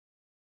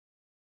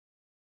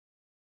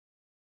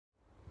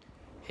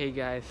Hey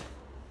guys,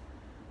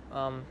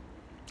 I don't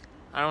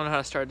know how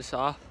to start this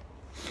off.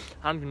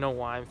 I don't even know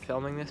why I'm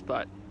filming this,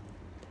 but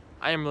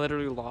I am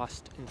literally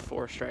lost in the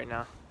forest right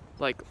now.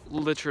 Like,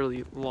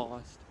 literally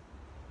lost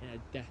in a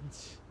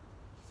dense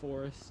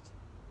forest.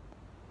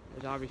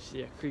 There's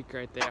obviously a creek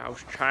right there. I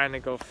was trying to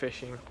go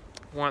fishing,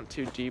 went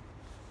too deep,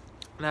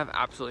 and I have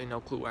absolutely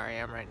no clue where I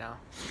am right now.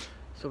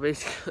 So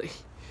basically,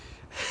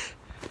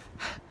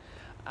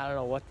 I don't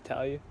know what to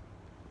tell you.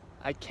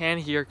 I can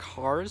hear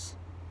cars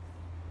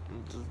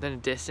in the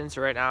distance.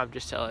 Right now I'm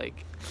just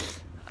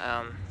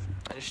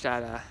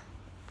at a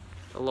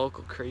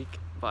local creek,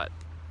 but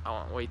I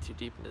went way too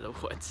deep into the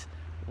woods.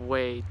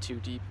 Way too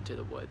deep into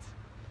the woods.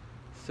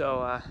 So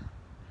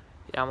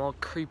yeah, I'm a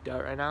little creeped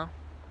out right now,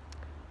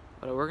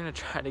 but we're gonna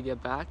try to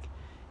get back.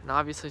 And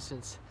obviously,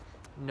 since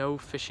no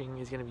fishing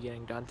is gonna be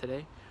getting done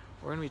today,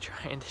 we're gonna be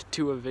trying to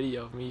do a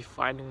video of me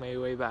finding my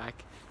way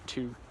back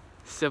to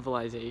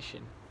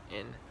civilization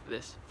in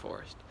this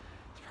forest.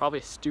 It's probably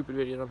a stupid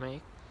video to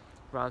make,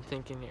 but I'm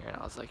thinking here, and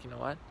I was like, you know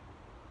what?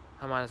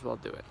 I might as well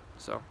do it.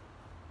 So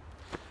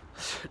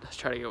let's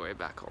try to get way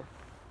back home.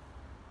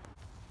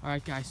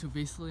 Alright guys, so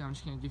basically I'm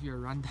just going to give you a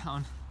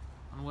rundown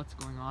on what's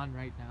going on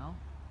right now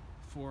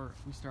before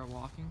we start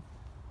walking.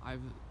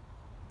 I've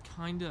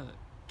kind of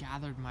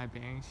gathered my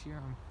bearings here.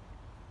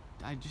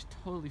 I just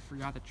totally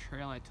forgot the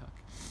trail I took.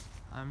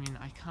 I mean,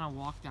 I kind of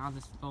walked down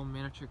this little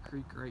miniature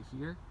creek right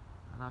here.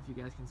 I don't know if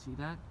you guys can see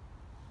that.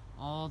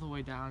 All the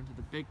way down to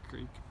the big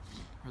creek,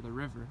 or the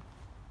river.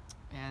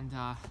 And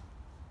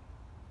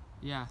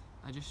yeah,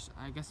 I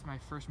guess my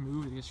first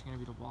move is just going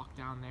to be to walk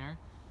down there,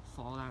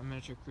 follow that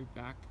miniature creek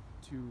back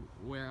to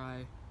where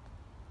I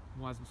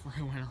was before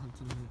I went on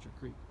to the miniature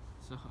creek.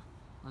 So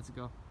let's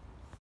go.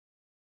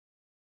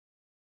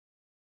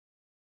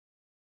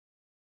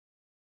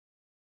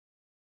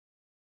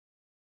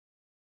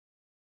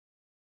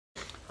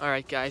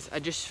 Alright guys,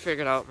 I just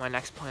figured out my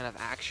next plan of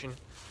action.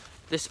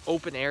 This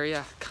open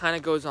area kind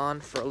of goes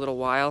on for a little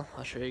while.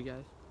 I'll show you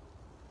guys.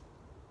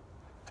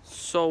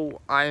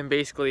 So I am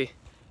basically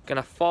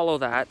gonna follow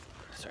that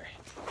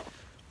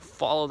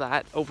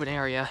open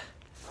area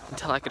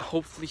until I could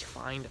hopefully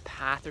find a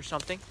path or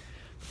something,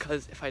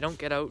 because if I don't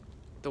get out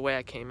the way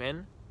I came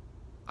in,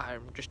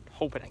 I'm just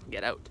hoping I can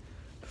get out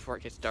before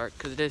it gets dark,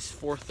 because it is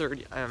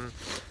 4:30,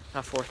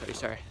 not 4:30,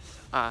 sorry,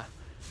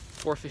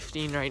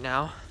 4:15 right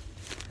now.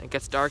 It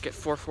gets dark at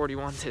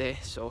 4:41 today,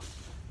 so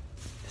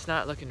it's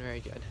not looking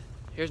very good.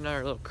 Here's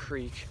another little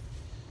creek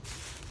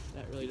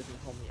that really doesn't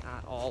help me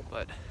at all,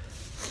 but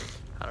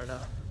I don't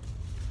know.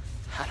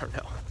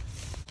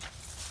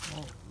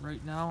 Well,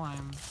 right now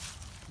I'm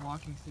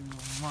walking through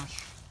a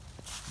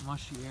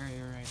mushy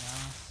area right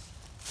now.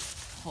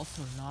 It's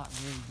also not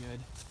very good.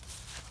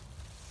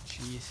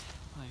 Jeez,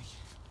 like,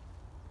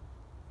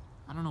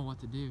 I don't know what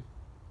to do.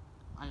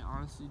 I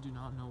honestly do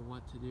not know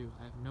what to do.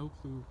 I have no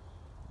clue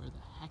where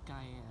the heck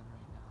I am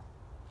right now.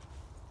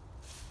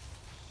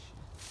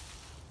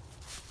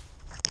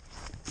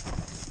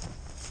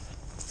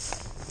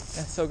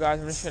 And so guys,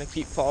 I'm just gonna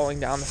keep following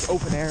down this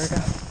open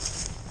area.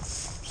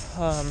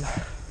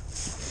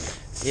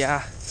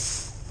 Yeah,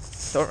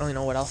 don't really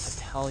know what else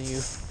to tell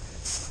you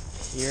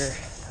here.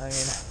 I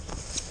mean,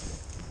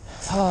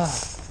 I'm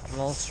a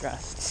little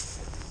stressed,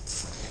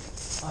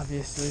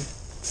 obviously,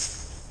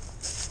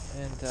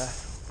 and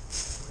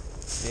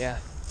yeah.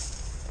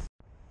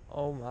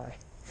 Oh my,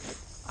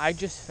 I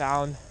just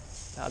found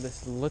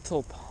this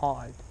little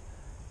pond,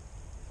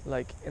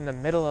 like in the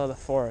middle of the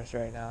forest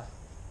right now.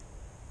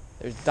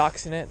 There's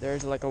ducks in it.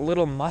 There's like a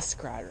little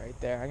muskrat right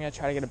there. I'm gonna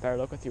try to get a better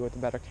look with you with a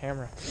better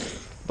camera,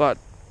 but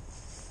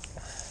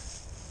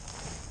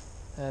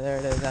there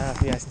it is. I don't know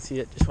if you guys can see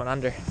it. Just went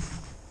under.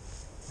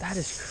 That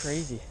is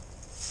crazy.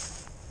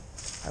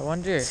 I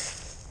wonder.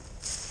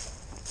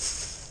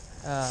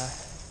 I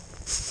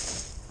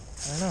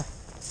don't know.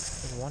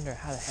 I wonder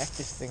how the heck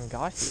this thing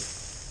got here.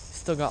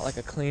 Still got like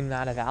a clean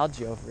mat of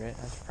algae over it.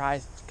 I'm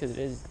surprised because it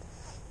is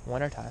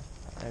wintertime.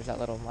 There's that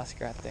little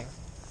muskrat thing.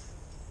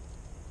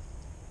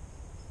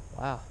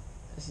 Wow,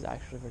 this is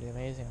actually pretty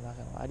amazing. I'm not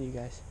gonna lie to you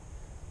guys.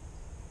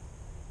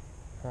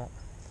 Well,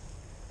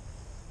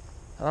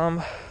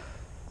 I'm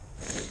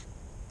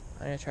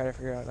gonna try to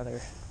figure out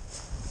another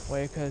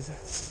way, because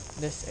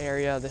this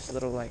area, this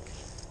little like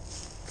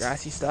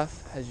grassy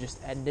stuff has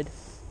just ended.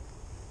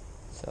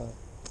 So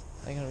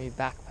I'm gonna be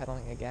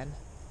backpedaling again.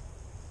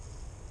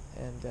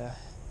 And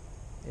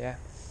yeah,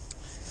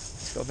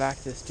 let's go back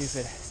to the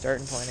stupid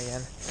starting point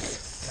again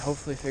and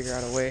hopefully figure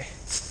out a way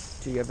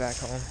to get back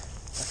home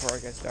before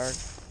it gets dark.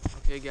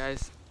 Okay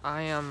guys,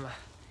 I am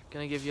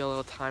gonna give you a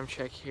little time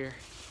check here.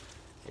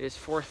 It is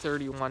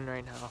 4:31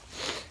 right now.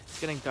 It's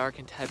getting dark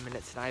in 10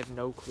 minutes and I have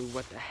no clue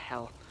what the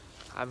hell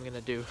I'm gonna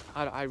do.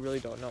 I really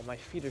don't know. My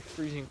feet are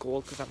freezing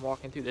cold because I'm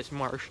walking through this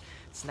marsh.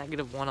 It's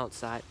 -1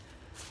 outside.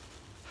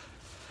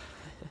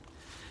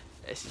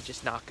 This is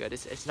just not good.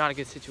 It's not a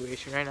good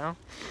situation right now.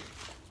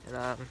 And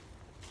I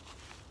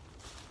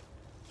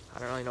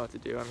don't really know what to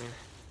do. I mean,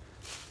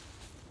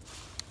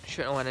 I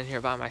shouldn't have went in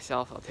here by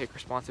myself. I'll take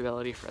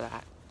responsibility for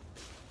that.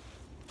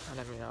 And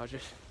I mean, I'll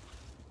just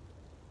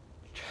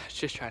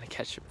just trying to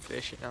catch some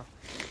fish, you know.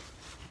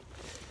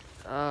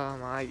 Oh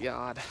my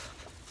god.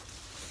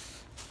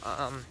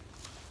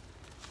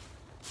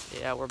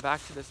 Yeah, we're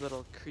back to this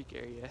little creek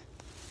area,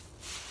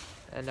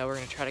 and now we're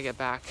gonna try to get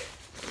back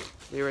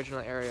to the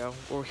original area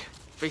where we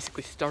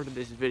basically started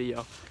this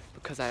video,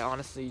 because I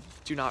honestly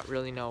do not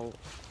really know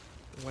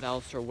what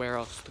else or where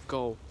else to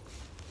go.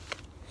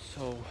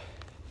 So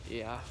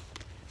yeah,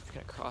 I'm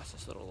gonna cross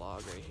this little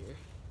log right here.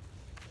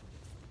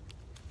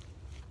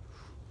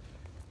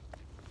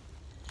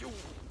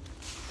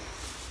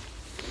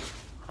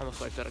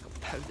 Almost wiped out a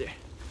couple times there.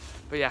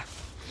 But yeah,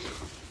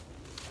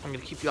 I'm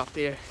gonna keep you up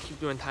there, keep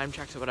doing time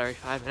checks about every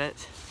 5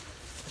 minutes.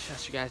 Let's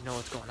just so you guys know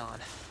what's going on.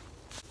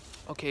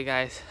 Okay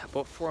guys,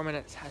 about 4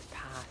 minutes has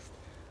passed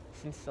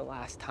since the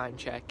last time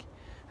check,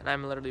 and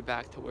I'm literally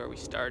back to where we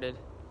started.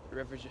 The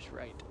river's just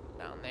right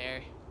down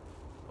there.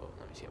 Oh,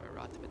 let me see if my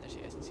rod's up in there so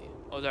you guys can see it.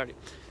 Oh, it's already.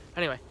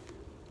 Anyway,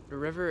 the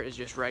river is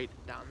just right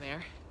down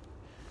there,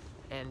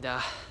 and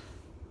yeah,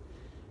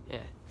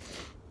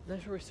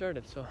 that's where we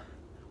started. So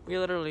we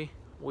literally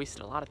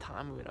wasted a lot of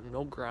time. We would have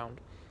no ground.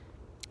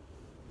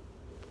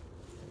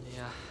 And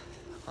yeah,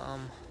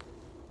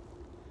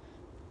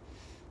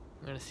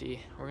 we're gonna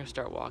see. We're gonna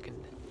start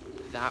walking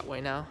that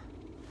way now.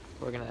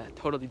 We're gonna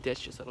totally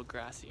ditch this little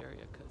grassy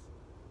area because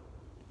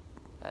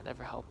that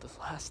never helped us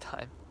last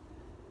time.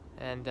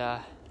 And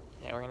yeah,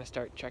 we're gonna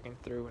start checking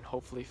through and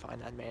hopefully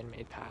find that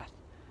man-made path.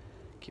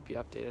 Keep you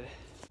updated.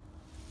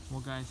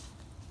 Well, guys,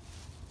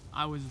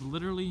 I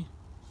literally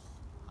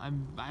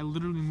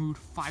moved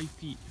 5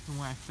 feet from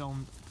where I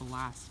filmed the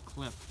last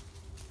clip.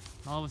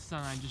 And all of a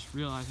sudden, I just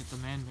realized that the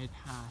man-made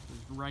path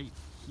is right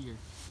here.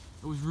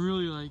 It was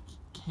really like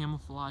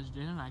camouflaged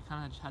in, and I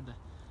kind of just had to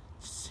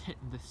sit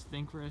in this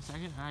thing for a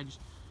second, and I just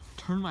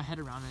turned my head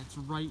around, and it's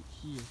right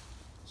here.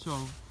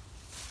 So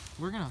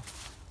we're gonna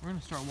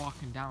start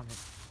walking down it.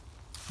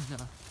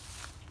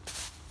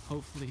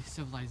 Hopefully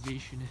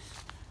civilization is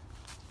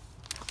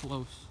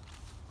close.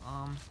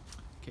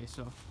 Okay,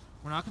 so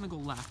we're not gonna go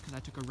left because I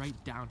took a right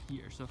down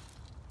here. So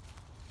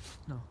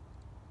no,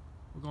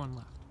 we're going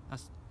left.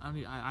 I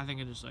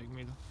think I just like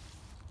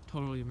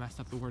totally messed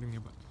up the wording here,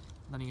 but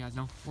letting you guys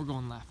know we're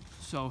going left.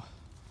 So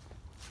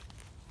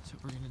that's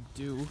what we're gonna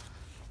do.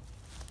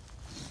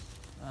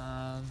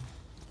 I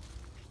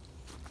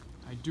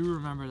do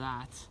remember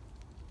that.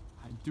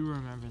 I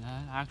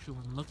actually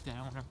went and looked at it. I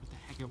don't remember what the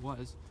heck it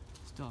was.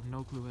 Still have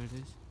no clue what it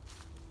is.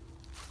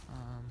 I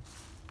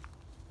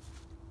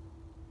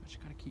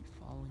just gotta keep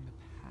following the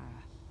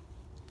path.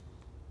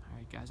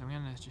 Alright guys, I'm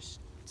gonna just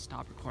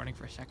stop recording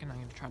for a second. I'm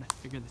gonna try to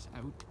figure this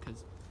out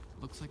because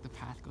it looks like the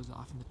path goes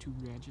off into 2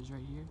 branches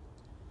right here.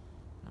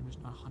 I'm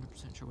just not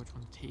 100% sure which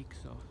one to take,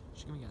 so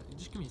just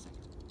give me a second.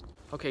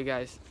 Okay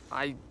guys,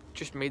 I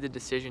just made the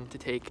decision to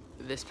take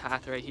this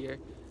path right here.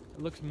 It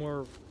looks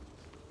more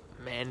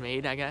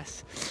man-made, I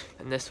guess,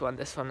 and this one,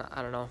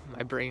 I don't know,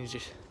 my brain's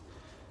just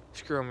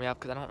screwing me up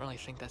because I don't really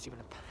think that's even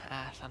a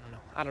path.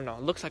 I don't know,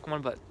 it looks like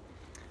one, but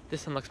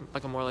this one looks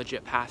like a more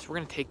legit path. So we're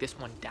gonna take this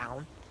one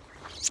down,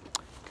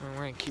 and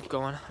we're gonna keep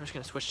going. I'm just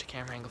gonna switch the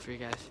camera angle for you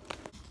guys.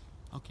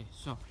 Okay,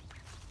 so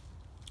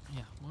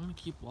yeah, we're gonna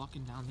keep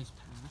walking down this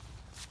path.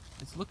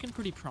 It's looking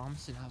pretty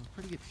promising. I have a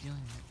pretty good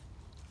feeling that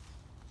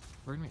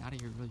we're gonna be out of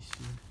here really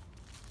soon.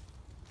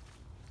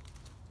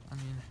 I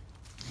mean,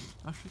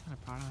 I'm actually kind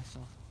of proud of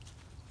myself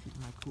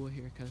keeping my cool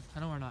here because I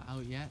know we're not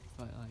out yet,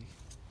 but like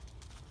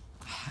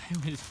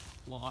I was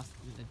lost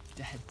in the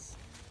dense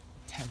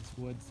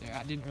woods there.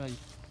 I didn't really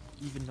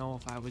even know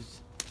if I was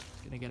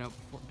gonna get out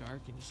before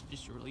dark, and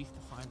just relief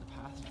to find the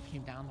path. And I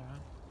came down there,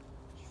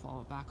 just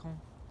follow it back home.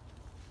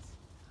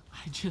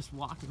 I just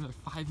walked another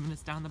 5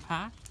 minutes down the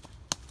path,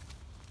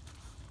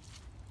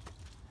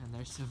 and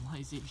there's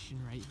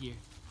civilization right here.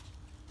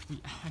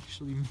 We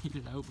actually made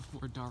it out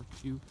before dark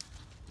too.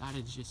 That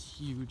is just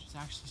huge. It's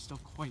actually still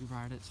quite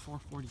bright. It's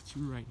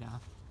 4:42 right now.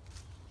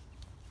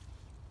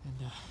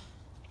 And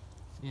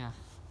yeah,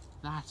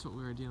 that's what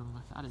we were dealing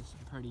with. That is some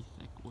pretty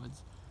thick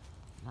woods.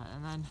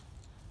 And then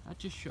that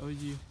just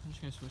shows you, I'm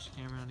just gonna switch the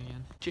camera on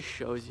again. Just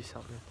shows you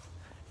something.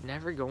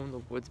 Never go in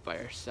the woods by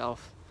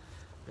yourself.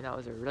 I mean, that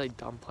was a really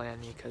dumb plan of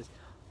me because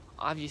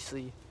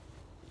obviously you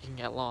can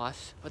get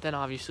lost, but then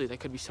obviously there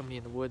could be somebody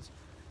in the woods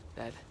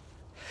that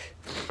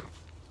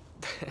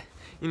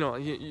you know,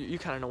 you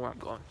kind of know where I'm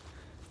going.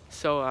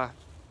 So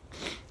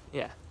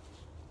yeah,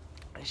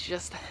 it's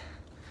just, that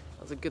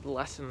was a good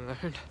lesson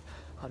learned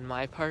on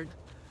my part.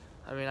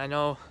 I mean, I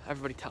know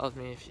everybody tells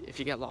me if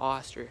you get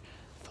lost or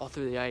fall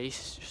through the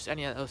ice, just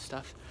any of those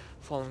stuff,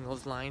 following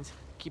those lines,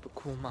 keep a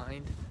cool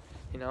mind,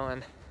 you know.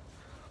 And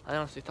I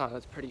honestly thought that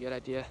was a pretty good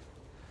idea.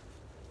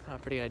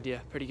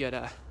 Pretty good,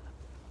 I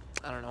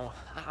don't know,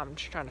 I'm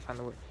just trying to find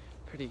the word,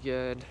 pretty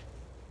good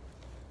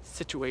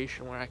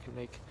situation where I can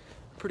make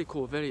a pretty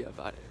cool video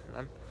about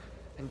it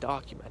and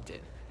document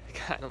it,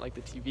 kind of like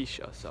the TV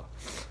show. So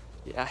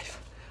yeah, I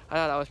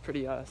thought that was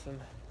pretty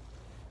awesome,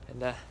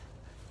 and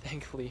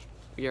thankfully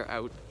we are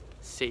out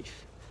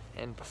safe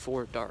and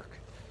before dark.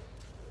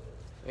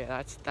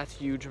 Yeah, that's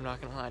huge, I'm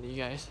not gonna lie to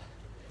you guys.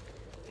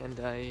 And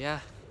yeah,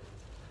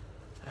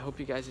 I hope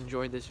you guys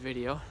enjoyed this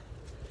video,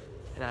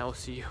 and I will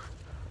see you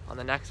on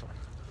the next one.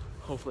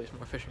 Hopefully it's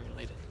more fishing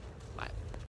related. Bye.